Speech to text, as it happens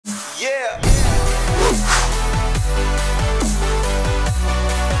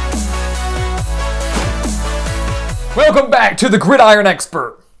Welcome back to the Gridiron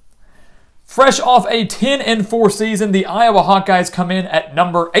Expert. Fresh off a 10-4 season, the Iowa Hawkeyes come in at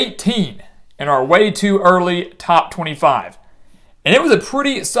number 18 in our way too early top 25. And it was a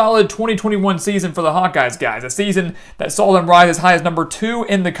pretty solid 2021 season for the Hawkeyes, guys. A season that saw them rise as high as number 2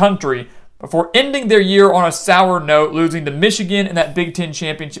 in the country before ending their year on a sour note, losing to Michigan in that Big Ten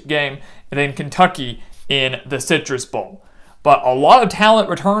championship game and then Kentucky in the Citrus Bowl. But a lot of talent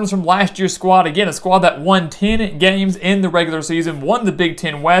returns from last year's squad. Again, a squad that won 10 games in the regular season, won the Big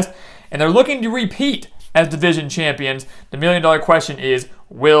Ten West, and they're looking to repeat as division champions. The million-dollar question is,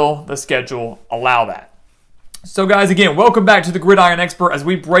 will the schedule allow that? So guys, again, welcome back to the Gridiron Expert as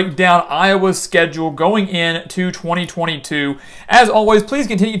we break down Iowa's schedule going into 2022. As always, please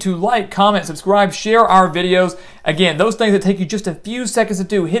continue to like, comment, subscribe, share our videos. Again, those things that take you just a few seconds to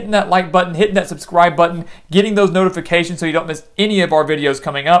do, hitting that like button, hitting that subscribe button, getting those notifications so you don't miss any of our videos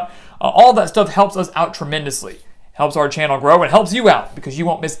coming up. All that stuff helps us out tremendously. Helps our channel grow and helps you out because you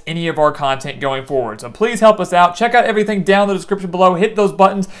won't miss any of our content going forward. So please help us out. Check out everything down in the description below. Hit those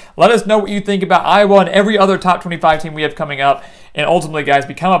buttons. Let us know what you think about Iowa and every other top 25 team we have coming up. And ultimately, guys,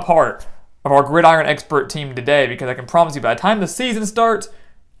 become a part of our Gridiron Expert team today because I can promise you by the time the season starts,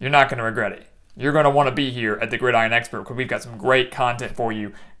 you're not going to regret it. You're going to want to be here at the Gridiron Expert because we've got some great content for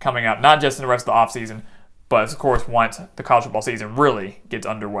you coming up, not just in the rest of the offseason, but of course once the college football season really gets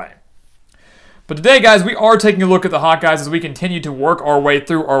underway. But today, guys, we are taking a look at the Hawkeyes as we continue to work our way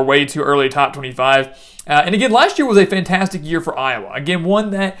through our way too early top 25. And again, last year was a fantastic year for Iowa. Again, one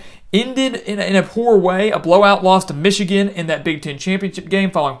that ended in a poor way, a blowout loss to Michigan in that Big Ten championship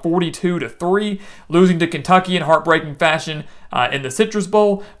game, falling 42-3, losing to Kentucky in heartbreaking fashion in the Citrus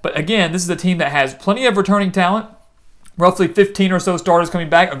Bowl. But again, this is a team that has plenty of returning talent, roughly 15 or so starters coming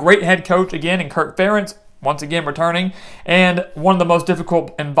back, a great head coach again in Kirk Ferentz, once again returning, and one of the most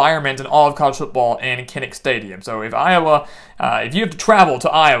difficult environments in all of college football in Kinnick Stadium. So if Iowa, if you have to travel to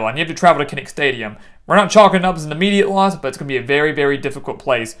Iowa and you have to travel to Kinnick Stadium, we're not chalking it up as an immediate loss, but it's going to be a very, very difficult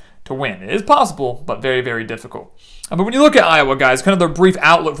place to win. It is possible, but very, very difficult. But when you look at Iowa, guys, kind of their brief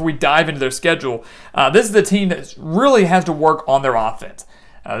outlook before we dive into their schedule, this is the team that really has to work on their offense.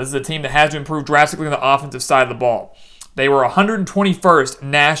 This is a team that has to improve drastically on the offensive side of the ball. They were 121st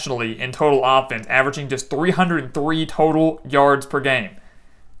nationally in total offense, averaging just 303 total yards per game.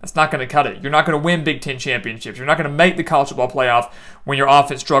 That's not going to cut it. You're not going to win Big Ten championships. You're not going to make the college football playoff when your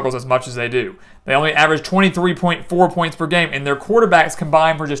offense struggles as much as they do. They only average 23.4 points per game, and their quarterbacks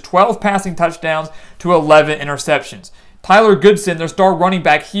combined for just 12 passing touchdowns to 11 interceptions. Tyler Goodson, their star running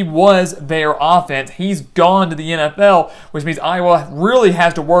back, he was their offense. He's gone to the NFL, which means Iowa really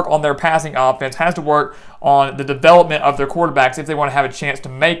has to work on their passing offense, has to work on the development of their quarterbacks if they want to have a chance to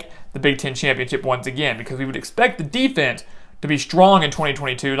make the Big Ten championship once again, because we would expect the defense to be strong in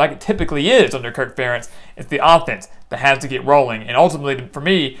 2022 like it typically is under Kirk Ferentz. It's the offense that has to get rolling, and ultimately, for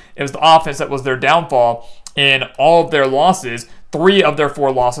me, it was the offense that was their downfall in all of their losses, 3 of their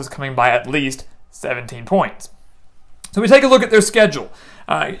 4 losses coming by at least 17 points. So we take a look at their schedule.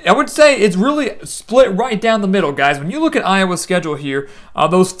 I would say it's really split right down the middle, guys. When you look at Iowa's schedule here,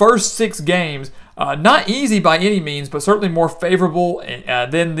 those first 6 games, not easy by any means, but certainly more favorable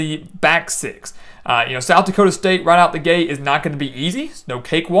than the back 6. South Dakota State right out the gate is not going to be easy. It's no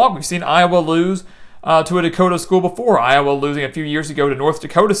cakewalk. We've seen Iowa lose to a Dakota school before. Iowa losing a few years ago to North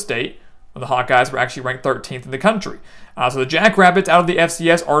Dakota State, when the Hawkeyes were actually ranked 13th in the country. So the Jackrabbits out of the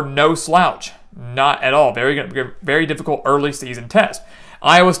FCS are no slouch. Not at all. Very difficult early season test.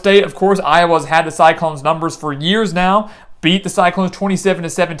 Iowa State, of course, Iowa's had the Cyclones numbers for years now. Beat the Cyclones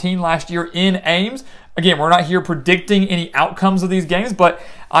 27-17 last year in Ames. Again, we're not here predicting any outcomes of these games, but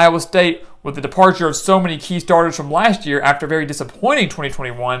Iowa State, with the departure of so many key starters from last year after a very disappointing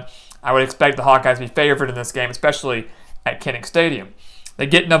 2021, I would expect the Hawkeyes to be favored in this game, especially at Kinnick Stadium. They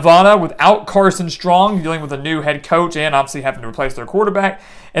get Nevada without Carson Strong, dealing with a new head coach and obviously having to replace their quarterback.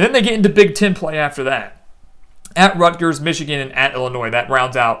 And then they get into Big Ten play after that. At Rutgers, Michigan, and at Illinois. That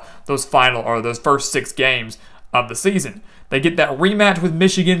rounds out those first 6 games of the season. They get that rematch with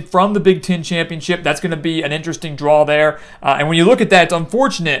Michigan from the Big Ten championship. That's going to be an interesting draw there. And when you look at that, it's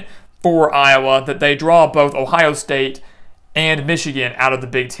unfortunate for Iowa that they draw both Ohio State and Michigan out of the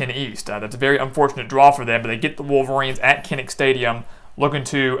Big Ten East. That's a very unfortunate draw for them, but they get the Wolverines at Kinnick Stadium looking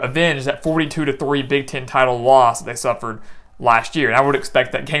to avenge that 42-3 Big Ten title loss that they suffered last year. And I would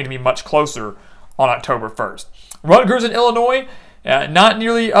expect that game to be much closer on October 1st. Rutgers and Illinois, not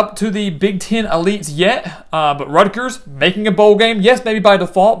nearly up to the Big Ten elites yet, but Rutgers making a bowl game. Yes, maybe by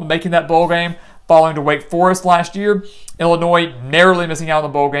default, but making that bowl game falling to Wake Forest last year. Illinois narrowly missing out on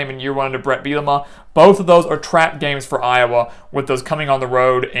the bowl game in year 1 under Brett Bielema. Both of those are trap games for Iowa, with those coming on the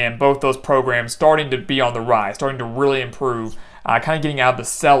road, and both those programs starting to be on the rise, starting to really improve, kind of getting out of the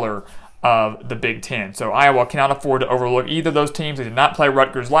cellar of the Big Ten. So Iowa cannot afford to overlook either of those teams. They did not play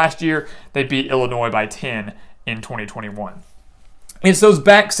Rutgers last year. They beat Illinois by 10 in 2021. It's those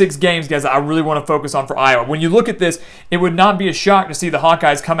back 6 games, guys, that I really want to focus on for Iowa. When you look at this, it would not be a shock to see the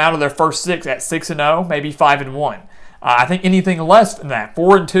Hawkeyes come out of their first 6 at 6-0, maybe 5-1. I think anything less than that,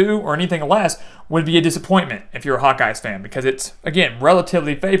 4-2 or anything less, would be a disappointment if you're a Hawkeyes fan, because it's, again,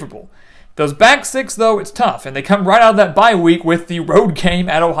 relatively favorable. Those back 6, though, it's tough, and they come right out of that bye week with the road game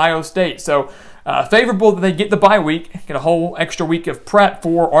at Ohio State. So favorable that they get the bye week, get a whole extra week of prep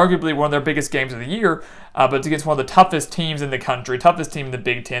for arguably one of their biggest games of the year, but it's against one of the toughest teams in the country, toughest team in the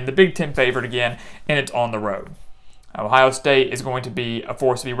Big Ten favored again, and it's on the road. Ohio State is going to be a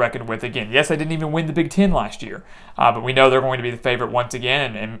force to be reckoned with again. Yes, they didn't even win the Big Ten last year, but we know they're going to be the favorite once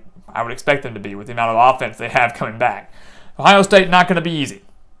again, and I would expect them to be with the amount of offense they have coming back. Ohio State, not going to be easy.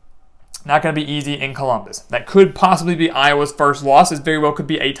 Not going to be easy in Columbus. That could possibly be Iowa's first loss. This very well could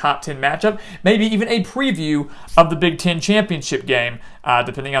be a top 10 matchup, maybe even a preview of the Big Ten championship game,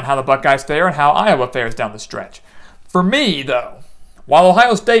 depending on how the Buckeyes fare and how Iowa fares down the stretch. For me, though, while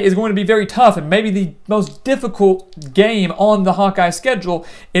Ohio State is going to be very tough and maybe the most difficult game on the Hawkeye schedule,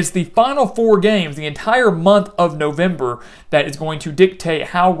 it's the final 4 games, the entire month of November, that is going to dictate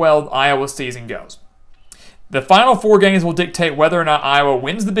how well Iowa's season goes. The final 4 games will dictate whether or not Iowa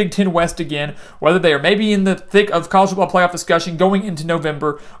wins the Big Ten West again, whether they are maybe in the thick of college football playoff discussion going into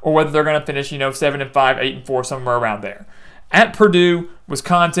November, or whether they're going to finish, 7-5, 8-4, somewhere around there. At Purdue,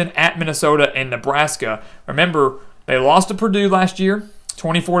 Wisconsin, at Minnesota, and Nebraska. Remember, they lost to Purdue last year,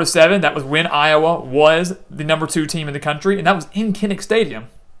 24-7. That was when Iowa was the number 2 team in the country, and that was in Kinnick Stadium.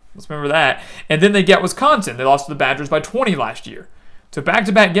 Let's remember that. And then they get Wisconsin. They lost to the Badgers by 20 last year. So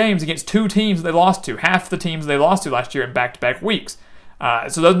back-to-back games against 2 teams they lost to, half the teams they lost to last year in back-to-back weeks.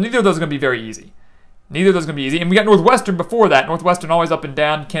 Neither of those are going to be very easy. Neither of those are going to be easy. And we got Northwestern before that. Northwestern always up and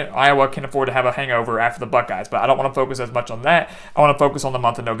down. Iowa can afford to have a hangover after the Buckeyes, but I don't want to focus as much on that. I want to focus on the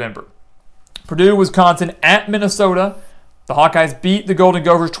month of November. Purdue, Wisconsin, at Minnesota. The Hawkeyes beat the Golden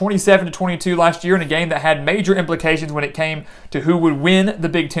Gophers 27-22 last year in a game that had major implications when it came to who would win the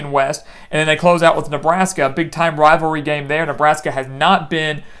Big Ten West. And then they close out with Nebraska, a big-time rivalry game there. Nebraska has not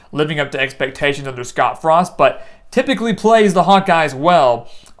been living up to expectations under Scott Frost, but typically plays the Hawkeyes well,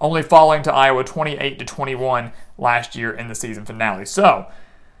 only falling to Iowa 28-21 last year in the season finale. So,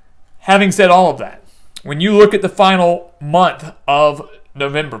 having said all of that, when you look at the final month of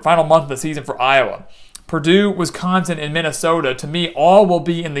November, final month of the season for Iowa, Purdue, Wisconsin, and Minnesota, to me, all will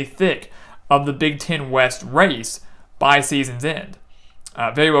be in the thick of the Big Ten West race by season's end.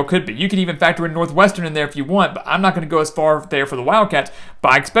 Very well could be. You could even factor in Northwestern in there if you want, but I'm not going to go as far there for the Wildcats,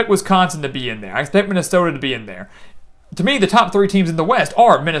 but I expect Wisconsin to be in there. I expect Minnesota to be in there. To me, the top 3 teams in the West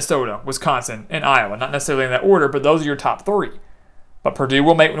are Minnesota, Wisconsin, and Iowa. Not necessarily in that order, but those are your top 3. But Purdue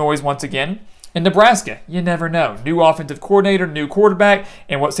will make noise once again. In Nebraska, you never know. New offensive coordinator, new quarterback,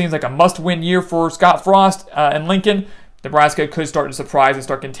 and what seems like a must-win year for Scott Frost and Lincoln. Nebraska could start to surprise and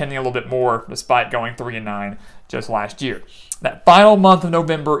start contending a little bit more despite going 3-9 just last year. That final month of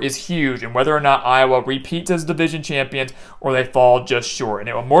November is huge, and whether or not Iowa repeats as division champions or they fall just short. And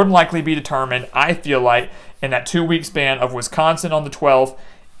it will more than likely be determined, I feel like, in that 2-week span of Wisconsin on the 12th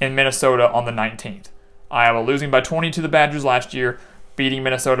and Minnesota on the 19th. Iowa losing by 20 to the Badgers last year, beating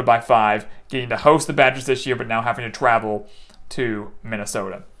Minnesota by 5, getting to host the Badgers this year, but now having to travel to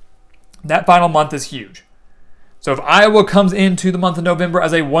Minnesota. That final month is huge. So if Iowa comes into the month of November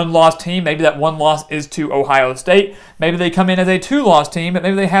as a 1-loss team, maybe that 1 loss is to Ohio State. Maybe they come in as a 2-loss team, but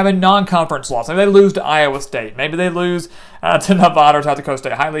maybe they have a non-conference loss. Maybe they lose to Iowa State. Maybe they lose to Nevada or South Dakota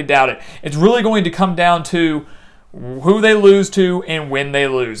State. Highly doubt it. It's really going to come down to who they lose to and when they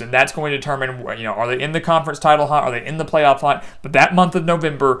lose, and that's going to determine, are they in the conference title hunt, are they in the playoff hunt? But that month of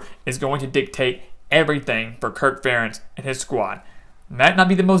November is going to dictate everything for Kirk Ferentz and his squad. It might not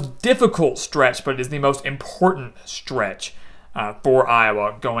be the most difficult stretch, but it is the most important stretch for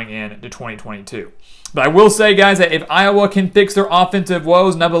Iowa going into 2022. But I will say, guys, that if Iowa can fix their offensive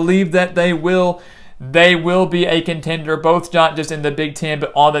woes, and I believe that they will be a contender, both not just in the Big Ten,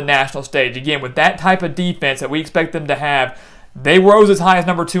 but on the national stage. Again, with that type of defense that we expect them to have, they rose as high as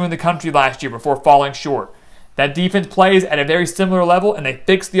number 2 in the country last year before falling short. That defense plays at a very similar level, and they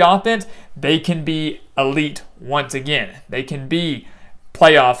fix the offense, they can be elite once again. They can be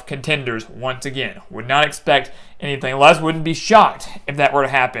playoff contenders once again. Would not expect anything less. Wouldn't be shocked if that were to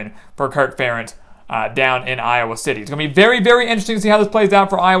happen for Kirk Ferentz down in Iowa City. It's going to be very, very interesting to see how this plays out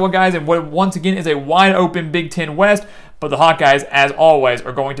for Iowa, guys, and what once again is a wide-open Big Ten West, but the Hawkeyes, as always,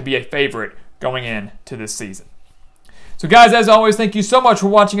 are going to be a favorite going into this season. So guys, as always, thank you so much for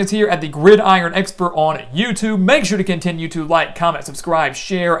watching us here at the Gridiron Expert on YouTube. Make sure to continue to like, comment, subscribe,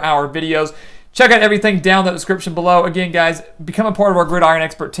 share our videos. Check out everything down in the description below. Again, guys, become a part of our Gridiron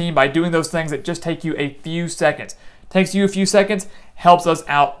Expert team by doing those things that just take you a few seconds. Takes you a few seconds, helps us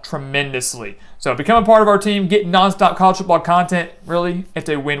out tremendously. So become a part of our team, get nonstop college football content. Really, it's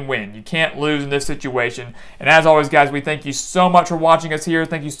a win-win. You can't lose in this situation. And as always, guys, we thank you so much for watching us here.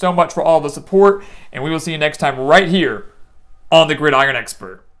 Thank you so much for all the support. And we will see you next time right here on the Gridiron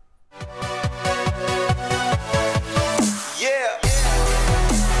Expert.